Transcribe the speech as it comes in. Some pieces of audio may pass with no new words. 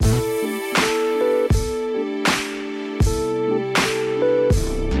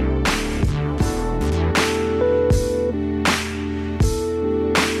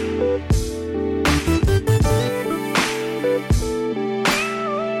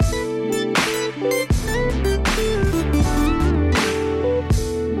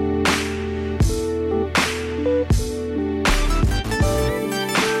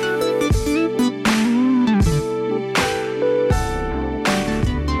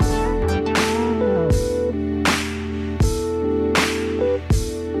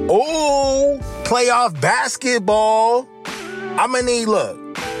playoff basketball. I'm going to need, look,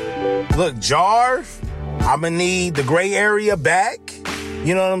 Jarv, I'm going to need the gray area back.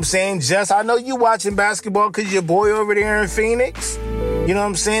 You know what I'm saying? Just, I know you watching basketball because your boy over there in Phoenix. You know what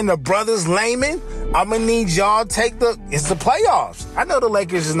I'm saying? The brothers Layman. I'm going to need y'all it's the playoffs. I know the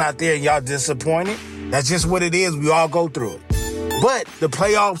Lakers is not there and y'all disappointed. That's just what it is. We all go through it. But the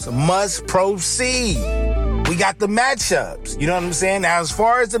playoffs must proceed. We got the matchups. You know what I'm saying? Now, as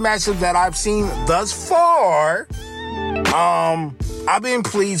far as the matchups that I've seen thus far, I've been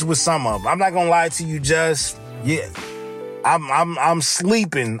pleased with some of them. I'm not going to lie to you, I'm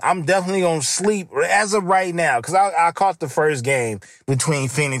sleeping. I'm definitely going to sleep as of right now because I caught the first game between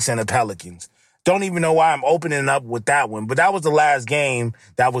Phoenix and the Pelicans. Don't even know why I'm opening up with that one, but that was the last game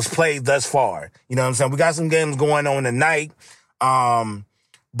that was played thus far. You know what I'm saying? We got some games going on tonight.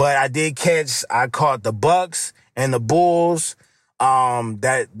 But I caught the Bucks and the Bulls.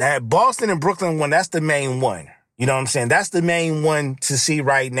 That Boston and Brooklyn one, that's the main one. You know what I'm saying? That's the main one to see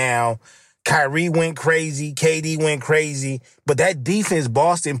right now. Kyrie went crazy. KD went crazy. But that defense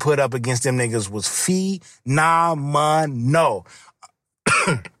Boston put up against them niggas was phenomenal.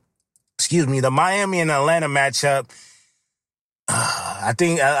 Excuse me. The Miami and Atlanta matchup, I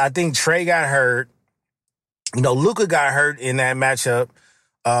think Trey got hurt. You know, Luka got hurt in that matchup.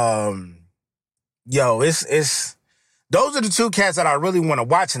 It's those are the two cats that I really want to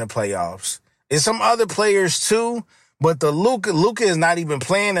watch in the playoffs. There's some other players too, but the Luka is not even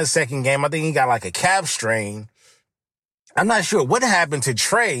playing the second game. I think he got like a calf strain. I'm not sure what happened to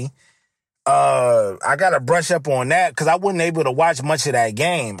Trey. I got to brush up on that because I wasn't able to watch much of that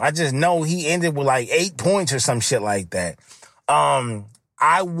game. I just know he ended with like 8 points or some shit like that.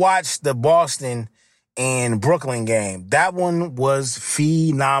 I watched the Boston and Brooklyn game. That one was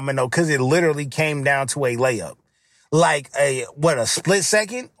phenomenal because it literally came down to a layup. Like a split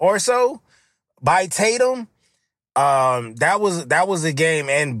second or so by Tatum. That was a game.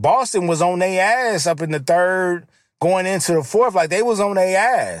 And Boston was on their ass up in the third, going into the fourth. Like they was on their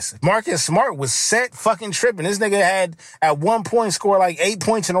ass. Marcus Smart was set fucking tripping. This nigga had at one point scored like 8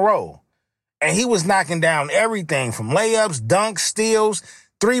 points in a row. And he was knocking down everything from layups, dunks, steals,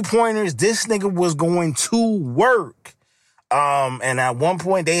 3-pointers. This nigga was going to work. And at one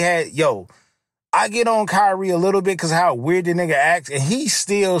point they had, I get on Kyrie a little bit because how weird the nigga acts. And he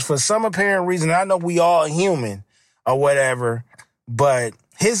steals for some apparent reason. I know we all human or whatever, but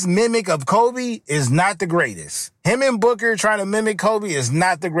his mimic of Kobe is not the greatest. Him and Booker trying to mimic Kobe is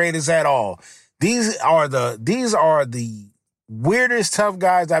not the greatest at all. These are the weirdest tough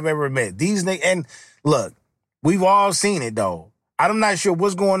guys I've ever met. These niggas, and look, we've all seen it though. I'm not sure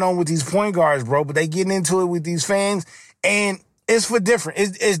what's going on with these point guards, bro, but they getting into it with these fans, and it's for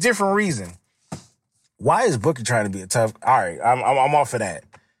it's different reason. Why is Booker trying to be a tough? All right, I'm off of that.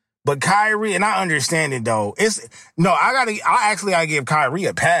 But Kyrie, and I understand it though. I actually gotta give Kyrie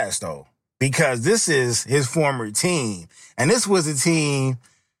a pass though, because this is his former team, and this was a team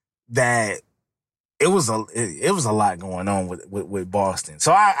that it was a lot going on with Boston.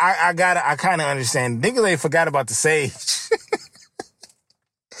 So I kind of understand. Niggas ain't forgot about the Sage.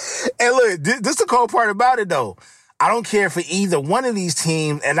 And look, this is the cool part about it though. I don't care for either one of these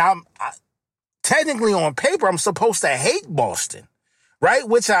teams, and technically on paper, I'm supposed to hate Boston, right?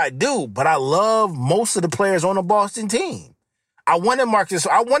 Which I do, but I love most of the players on the Boston team. I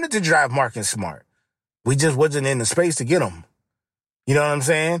wanted to drive Marcus Smart. We just wasn't in the space to get him. You know what I'm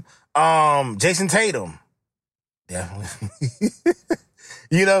saying? Jason Tatum. Definitely.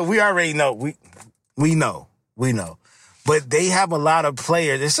 We already know. We know. But they have a lot of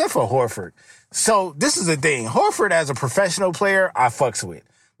players, except for Horford. So this is the thing. Horford, as a professional player, I fucks with.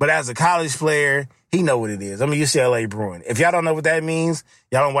 But as a college player, he know what it is. I'm a UCLA Bruin. If y'all don't know what that means,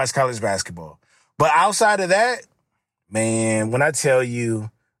 y'all don't watch college basketball. But outside of that, man, when I tell you,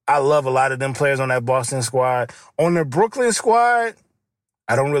 I love a lot of them players on that Boston squad. On the Brooklyn squad,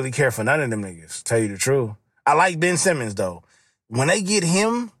 I don't really care for none of them niggas, to tell you the truth. I like Ben Simmons, though. When they get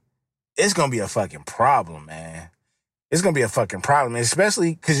him, it's going to be a fucking problem, man. It's going to be a fucking problem,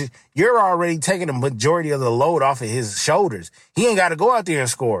 especially because you're already taking the majority of the load off of his shoulders. He ain't got to go out there and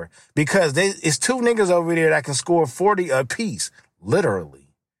score because it's two niggas over there that can score 40 apiece, literally.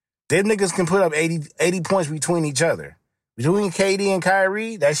 Them niggas can put up 80 points between each other. Between KD and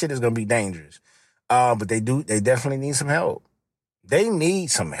Kyrie, that shit is going to be dangerous. But they definitely need some help. They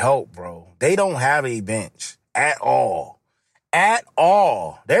need some help, bro. They don't have a bench at all. At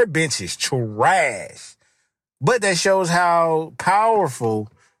all. Their bench is trash. But that shows how powerful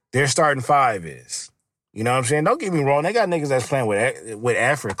their starting five is. You know what I'm saying? Don't get me wrong. They got niggas that's playing with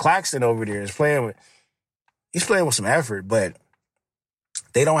effort. Claxton over there he's playing with some effort, but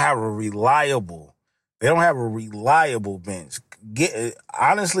They don't have a reliable. They don't have a reliable bench.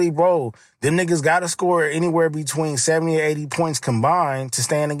 Honestly, bro, them niggas got to score anywhere between 70 or 80 points combined to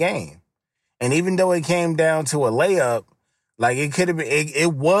stay in the game. And even though it came down to a layup, like it could have been,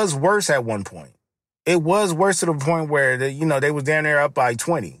 it was worse at one point. It was worse to the point where they was down there up by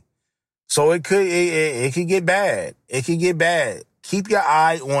 20. So it could get bad. It could get bad. Keep your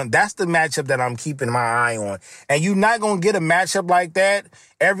eye on. That's the matchup that I'm keeping my eye on. And you're not going to get a matchup like that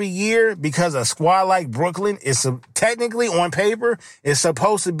every year because a squad like Brooklyn is technically on paper is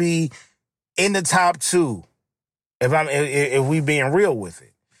supposed to be in the top two. If we being real with it.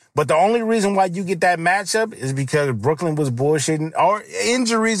 But the only reason why you get that matchup is because Brooklyn was bullshitting, or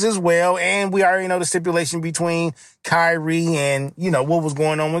injuries as well. And we already know the stipulation between Kyrie and, what was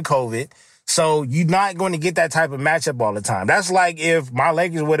going on with COVID. So you're not going to get that type of matchup all the time. That's like if my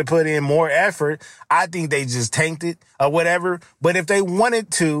Lakers would have put in more effort, I think they just tanked it or whatever. But if they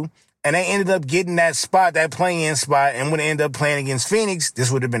wanted to, and they ended up getting that spot, that play-in spot, and would end up playing against Phoenix,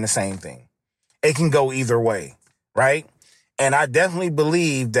 this would have been the same thing. It can go either way, right? And I definitely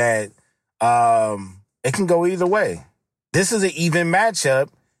believe that it can go either way. This is an even matchup,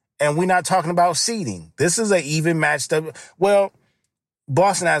 and we're not talking about seeding. This is an even matchup. Well,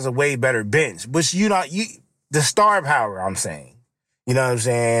 Boston has a way better bench, but the star power, I'm saying. You know what I'm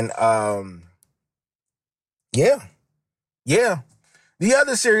saying? Yeah. The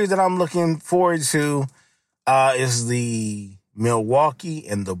other series that I'm looking forward to is the Milwaukee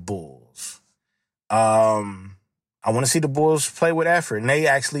and the Bulls. I want to see the Bulls play with effort, and they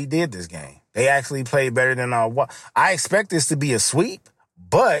actually did this game. They actually played better than I expect this to be a sweep,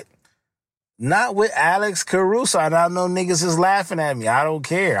 but not with Alex Caruso. And I know niggas is laughing at me. I don't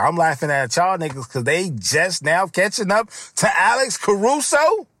care. I'm laughing at y'all niggas because they just now catching up to Alex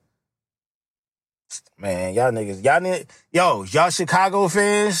Caruso. Man, y'all niggas, y'all Chicago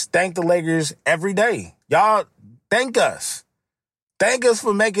fans, thank the Lakers every day. Y'all thank us. Thank us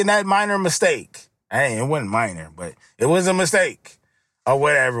for making that minor mistake. It wasn't minor, but it was a mistake or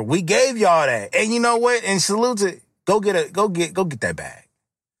whatever. We gave y'all that. And you know what? And salute to go get that bag.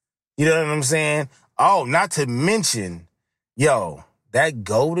 You know what I'm saying? Oh, not to mention, that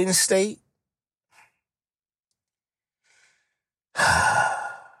Golden State.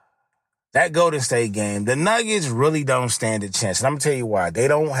 That Golden State game, the Nuggets really don't stand a chance. And I'm going to tell you why. They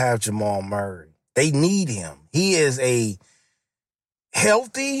don't have Jamal Murray. They need him. He is he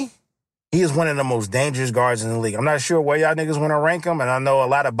is one of the most dangerous guards in the league. I'm not sure where y'all niggas want to rank him, and I know a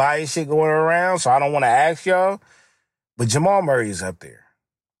lot of bias shit going around, so I don't want to ask y'all. But Jamal Murray is up there.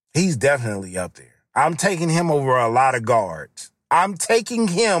 He's definitely up there. I'm taking him over a lot of guards. Including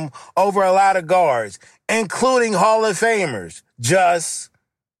Hall of Famers. Just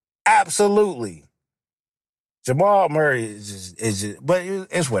absolutely. Jamal Murray is just, but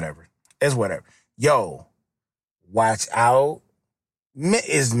it's whatever. It's whatever. Watch out.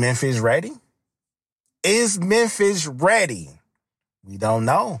 Is Memphis ready? We don't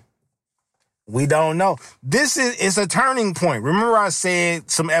know. It's a turning point. Remember I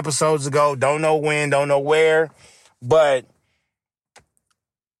said some episodes ago, don't know when, don't know where, but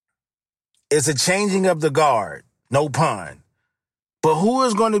it's a changing of the guard. No pun. But who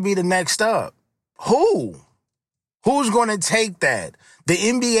is going to be the next up? Who? Who's going to take that? The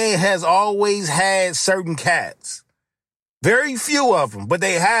NBA has always had certain cats. Very few of them, but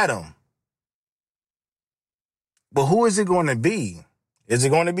they had them. But who is it going to be? Is it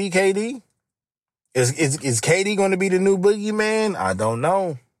going to be KD? Is KD going to be the new boogeyman? I don't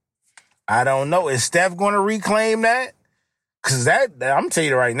know. Is Steph going to reclaim that? Because I'm going to tell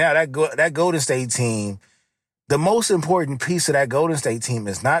you right now, that Golden State team, the most important piece of that Golden State team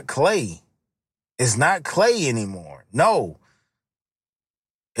is not Klay. It's not Klay anymore. No.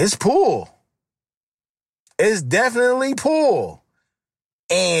 It's Poole. It's definitely Poole.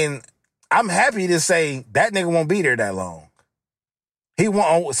 And I'm happy to say that nigga won't be there that long.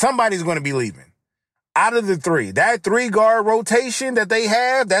 Somebody's going to be leaving. Out of the three. That 3-guard rotation that they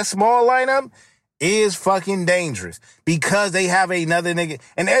have, that small lineup, is fucking dangerous. Because they have another nigga.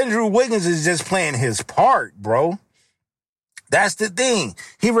 And Andrew Wiggins is just playing his part, bro. That's the thing.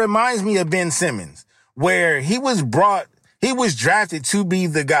 He reminds me of Ben Simmons, where he was drafted to be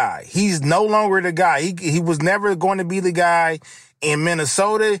the guy. He's no longer the guy. He was never going to be the guy in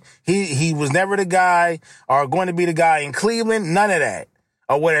Minnesota. He was never the guy or going to be the guy in Cleveland. None of that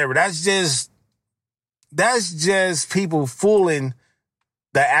or whatever. That's just people fooling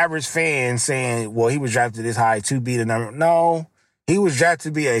the average fan saying, well, he was drafted this high to be the number. No, he was drafted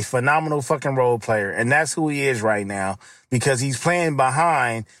to be a phenomenal fucking role player. And that's who he is right now because he's playing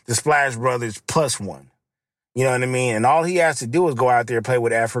behind the Splash Brothers +1. You know what I mean? And all he has to do is go out there, play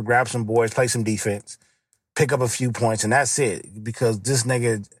with effort, grab some boys, play some defense, pick up a few points, and that's it. Because this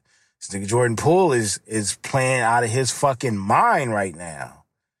nigga Jordan Poole is playing out of his fucking mind right now.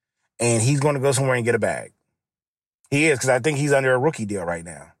 And he's going to go somewhere and get a bag. He is, because I think he's under a rookie deal right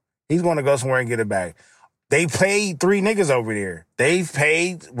now. He's going to go somewhere and get a bag. They paid 3 niggas over there. They've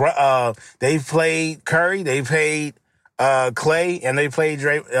played Curry, they paid Clay, and they played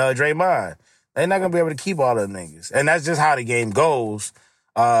Draymond. They're not going to be able to keep all of them niggas. And that's just how the game goes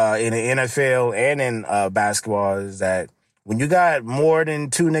in the NFL and in basketball, is that when you got more than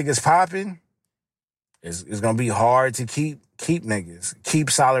 2 niggas popping, it's going to be hard to keep niggas, keep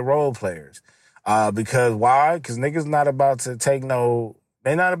solid role players. Because why? Because niggas not about to take no...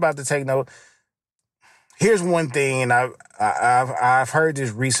 They're not about to take no... Here's one thing, and I've heard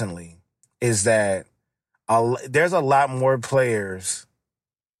this recently, is that there's a lot more players.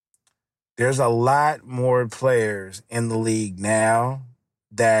 There's a lot more players in the league now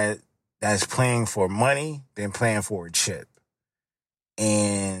that's playing for money than playing for a chip.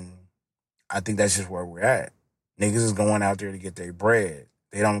 And I think that's just where we're at. Niggas is going out there to get their bread.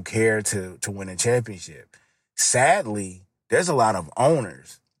 They don't care to win a championship. Sadly, there's a lot of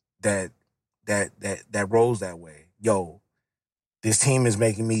owners that rolls that way. Yo, this team is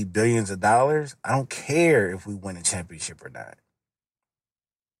making me billions of dollars. I don't care if we win a championship or not.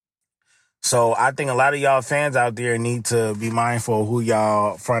 So I think a lot of y'all fans out there need to be mindful of who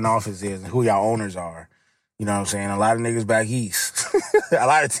y'all front office is and who y'all owners are. You know what I'm saying? A lot of niggas back east. A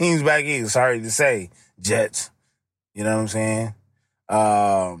lot of teams back east, sorry to say. Jets. You know what I'm saying?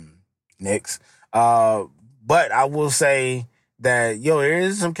 Knicks. But I will say that, there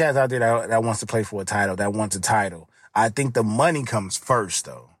is some cats out there that wants to play for a title, that wants a title. I think the money comes first,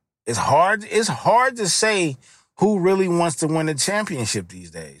 though. It's hard to say who really wants to win a championship these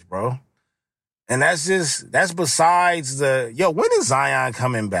days, bro. And that's besides when is Zion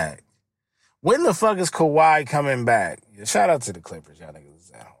coming back? When the fuck is Kawhi coming back? Shout out to the Clippers, y'all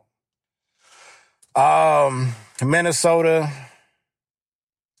niggas at home. Minnesota.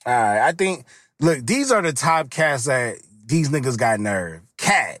 All right, I think, look, these are the top cats that these niggas got nerve.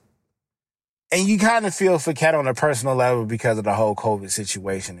 Cat. And you kind of feel for Cat on a personal level because of the whole COVID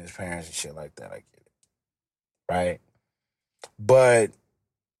situation, his parents and shit like that. I get it. Right? But,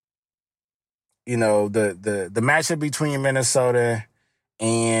 the matchup between Minnesota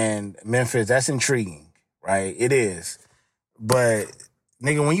and Memphis, that's intriguing, right? It is. But,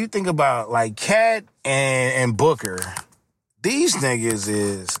 nigga, when you think about, like, Cat and Booker, these niggas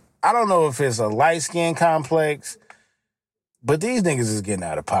is, I don't know if it's a light-skin complex, but these niggas is getting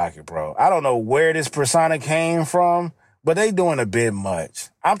out of pocket, bro. I don't know where this persona came from, but they doing a bit much.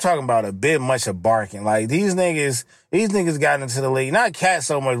 I'm talking about a bit much of barking. Like, these niggas got into the league. Not Cat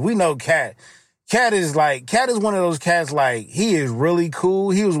so much. We know Cat. Cat is one of those cats, like, he is really cool.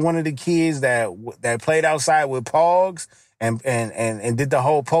 He was one of the kids that played outside with Pogs and did the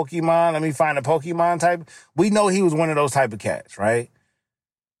whole Pokemon. Let me find a Pokemon type. We know he was one of those type of cats, right?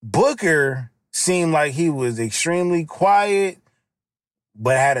 Booker seemed like he was extremely quiet,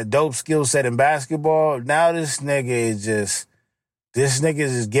 but had a dope skill set in basketball. Now this nigga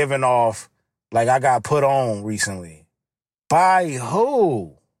is giving off like I got put on recently. By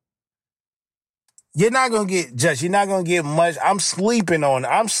who? You're not gonna get much. I'm sleeping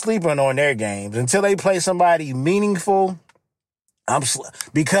on their games until they play somebody meaningful.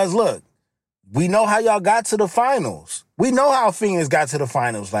 Because look, we know how y'all got to the finals. We know how Phoenix got to the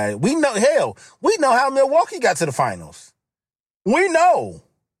finals. Like, we know how Milwaukee got to the finals. We know,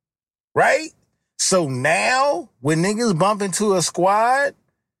 right? So now, when niggas bump into a squad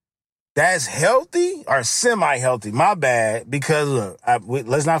that's healthy or semi-healthy, my bad, because look,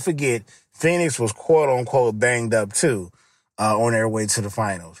 let's not forget, Phoenix was quote-unquote banged up too on their way to the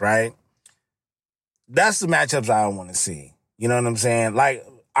finals, right? That's the matchups I want to see. You know what I'm saying? Like,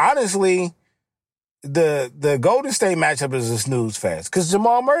 honestly, the Golden State matchup is a snooze fest because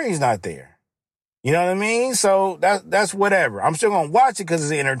Jamal Murray's not there. You know what I mean? So that's whatever. I'm still going to watch it because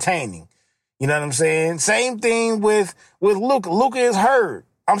it's entertaining. You know what I'm saying? Same thing with Luka. Luka is hurt.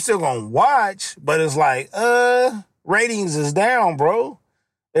 I'm still going to watch, but it's like, ratings is down, bro.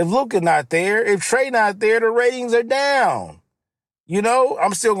 If Luka not there, if Trey not there, the ratings are down. You know,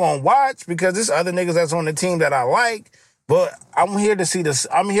 I'm still going to watch because there's other niggas that's on the team that I like, but I'm here to see the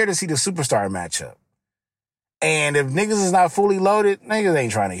superstar matchup. And if niggas is not fully loaded, niggas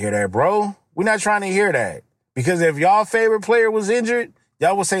ain't trying to hear that, bro. We're not trying to hear that. Because if y'all favorite player was injured,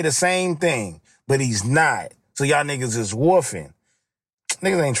 y'all would say the same thing. But he's not. So y'all niggas is woofing.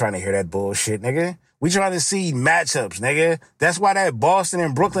 Niggas ain't trying to hear that bullshit, nigga. We trying to see matchups, nigga. That's why that Boston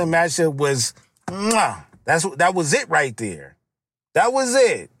and Brooklyn matchup was, That was it right there. That was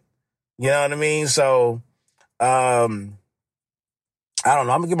it. You know what I mean? So, I don't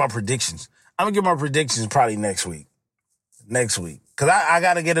know. I'm gonna get my predictions. I'm gonna get my predictions probably next week. Cause I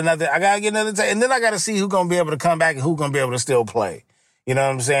gotta get another and then I gotta see who's gonna be able to come back and who's gonna be able to still play. You know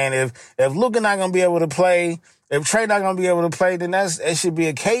what I'm saying? If Luka not gonna be able to play, if Trey not gonna be able to play, then it should be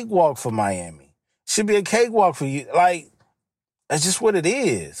a cakewalk for Miami. Should be a cakewalk for you. Like, that's just what it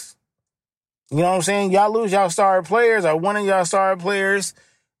is. You know what I'm saying? Y'all lose y'all star players or one of y'all star players,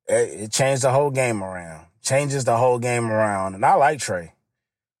 it changed the whole game around. Changes the whole game around. And I like Trey.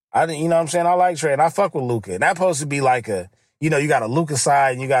 You know what I'm saying? I like Trey, and I fuck with Luka. And that's supposed to be like you got a Luka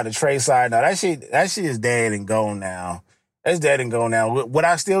side and you got a Trey side. Now, that shit is dead and gone now. That's dead and gone now. Would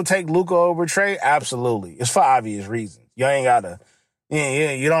I still take Luka over Trey? Absolutely. It's for obvious reasons. You ain't gotta,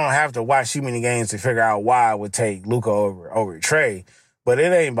 you don't have to watch too many games to figure out why I would take Luka over Trey. But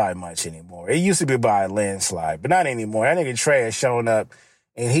it ain't by much anymore. It used to be by a landslide, but not anymore. That nigga Trey has shown up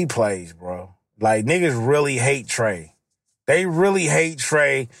and he plays, bro. Like, niggas really hate Trey. They really hate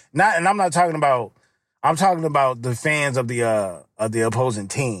Trey. I'm talking about the fans of the opposing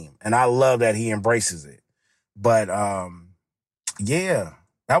team. And I love that he embraces it. But yeah,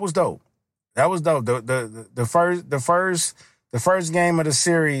 that was dope. That was dope. The first game of the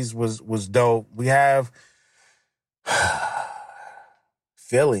series was dope. We have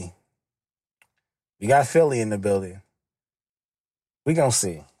Philly. We got Philly in the building. We gonna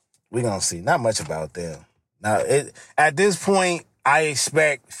see. Not much about them. Now, at this point, I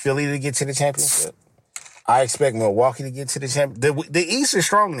expect Philly to get to the championship. I expect Milwaukee to get to the championship. The East is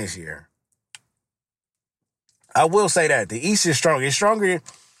strong this year. I will say that. The East is strong. It's stronger,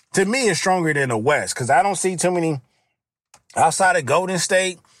 to me, it's stronger than the West because I don't see too many outside of Golden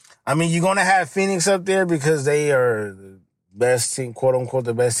State. I mean, you're going to have Phoenix up there because they are the best team, quote unquote,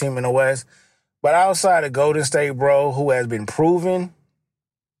 the best team in the West. But outside of Golden State, bro, who has been proven,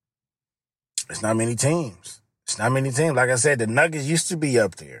 it's not many teams. Like I said, the Nuggets used to be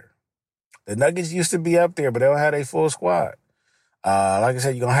up there. But they don't have a full squad. Like I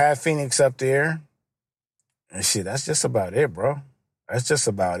said, you're going to have Phoenix up there. And shit, that's just about it, bro. That's just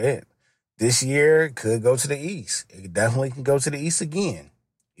about it. This year, it could go to the East. It definitely can go to the East again.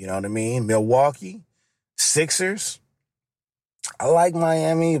 You know what I mean? Milwaukee, Sixers. I like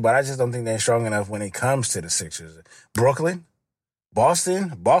Miami, but I just don't think they're strong enough when it comes to the Sixers. Brooklyn,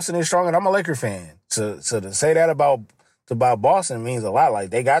 Boston is strong, and I'm a Laker fan. So to say that about Boston means a lot. Like,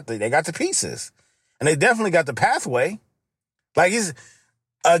 they got the pieces, and they definitely got the pathway. Like, it's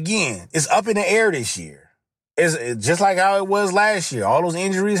up in the air this year. It's just like how it was last year. All those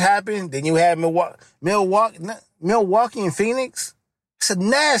injuries happened. Then you had Milwaukee and Phoenix. It's a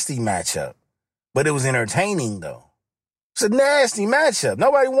nasty matchup, but it was entertaining though. It's a nasty matchup.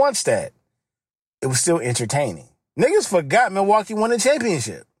 Nobody wants that. It was still entertaining. Niggas forgot Milwaukee won the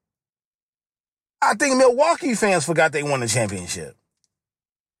championship. I think Milwaukee fans forgot they won the championship.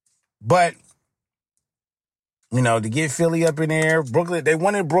 But, to get Philly up in there, Brooklyn, they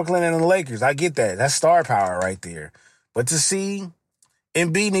wanted Brooklyn and the Lakers. I get that. That's star power right there. But to see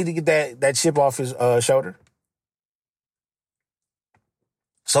Embiid need to get that chip off his shoulder.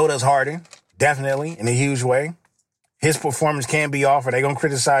 So does Harden, definitely, in a huge way. His performance can be off, or they're going to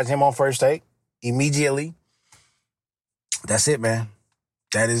criticize him on first take immediately. That's it, man.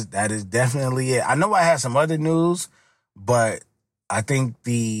 That is definitely it. I know I had some other news, but I think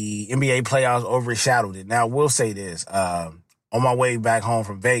the NBA playoffs overshadowed it. Now, we'll say this. On my way back home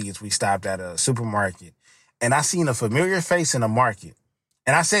from Vegas, we stopped at a supermarket, and I seen a familiar face in the market.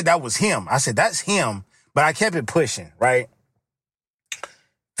 And I said that was him. I said, that's him, but I kept it pushing, right?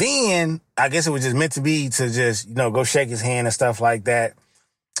 Then, I guess it was just meant to be to just, go shake his hand and stuff like that.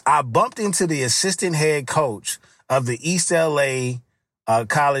 I bumped into the assistant head coach of the East LA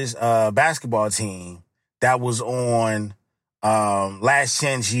college basketball team that was on Last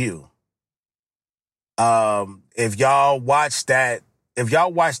Chance U. If y'all watched that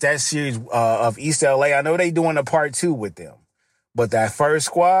series of East LA, I know they doing a part 2 with them. But that first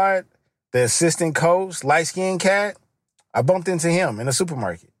squad, the assistant coach, light-skinned cat, I bumped into him in the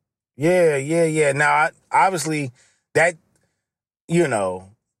supermarket. Yeah. Now, obviously, that,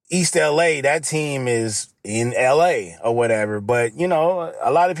 East LA, that team is in LA or whatever. But,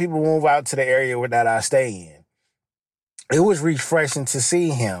 a lot of people move out to the area that I stay in. It was refreshing to see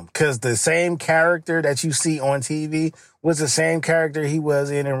him because the same character that you see on TV was the same character he was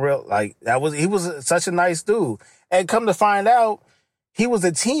in real. Like, he was such a nice dude. And come to find out, he was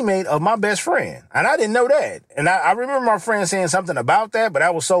a teammate of my best friend. And I didn't know that. And I remember my friend saying something about that, but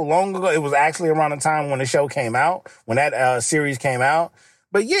that was so long ago. It was actually around the time when the show came out, when that series came out.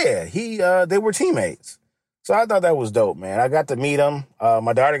 But yeah, they were teammates. So I thought that was dope, man. I got to meet him.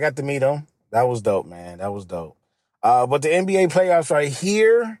 My daughter got to meet him. That was dope, man. That was dope. But the NBA playoffs right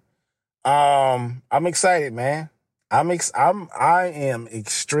here, I'm excited, man. I am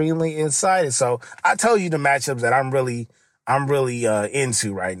extremely excited. So I told you the matchups that I'm really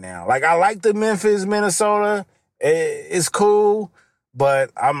into right now. Like I like the Memphis, Minnesota. It's cool,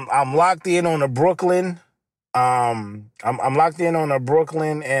 but I'm locked in on the Brooklyn. I'm locked in on the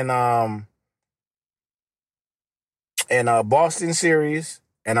Brooklyn and Boston series,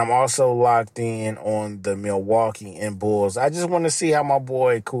 and I'm also locked in on the Milwaukee and Bulls. I just want to see how my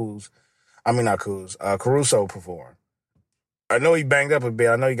boy Caruso perform. I know he banged up a bit.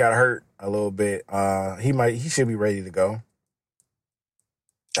 I know he got hurt a little bit. He should be ready to go.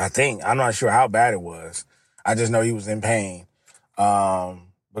 I think. I'm not sure how bad it was. I just know he was in pain.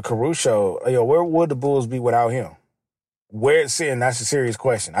 But Caruso, where would the Bulls be without him? Where it's sitting, that's a serious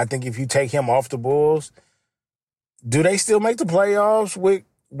question. I think if you take him off the Bulls, do they still make the playoffs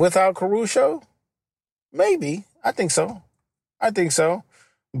without Caruso? Maybe. I think so.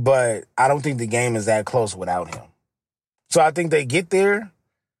 But I don't think the game is that close without him. So I think they get there.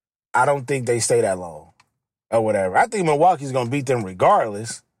 I don't think they stay that long or whatever. I think Milwaukee's going to beat them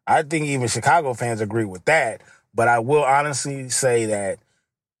regardless. I think even Chicago fans agree with that. But I will honestly say that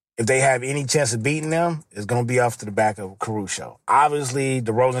if they have any chance of beating them, it's going to be off to the back of Caruso. Obviously,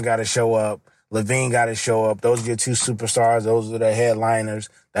 DeRozan got to show up. LaVine got to show up. Those are your two superstars. Those are the headliners.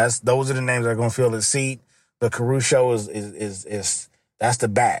 Those are the names that are going to fill the seat. But Caruso is that's the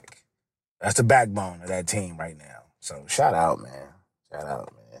back. That's the backbone of that team right now. So shout out, man.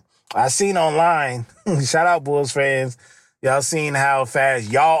 I seen online, shout out Bulls fans. Y'all seen how fast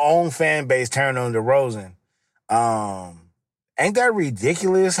y'all own fan base turned on DeRozan. Ain't that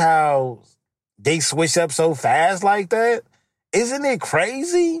ridiculous how they switch up so fast like that? Isn't it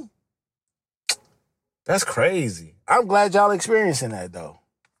crazy? That's crazy. I'm glad y'all experiencing that, though.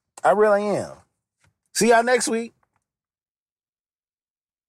 I really am. See y'all next week.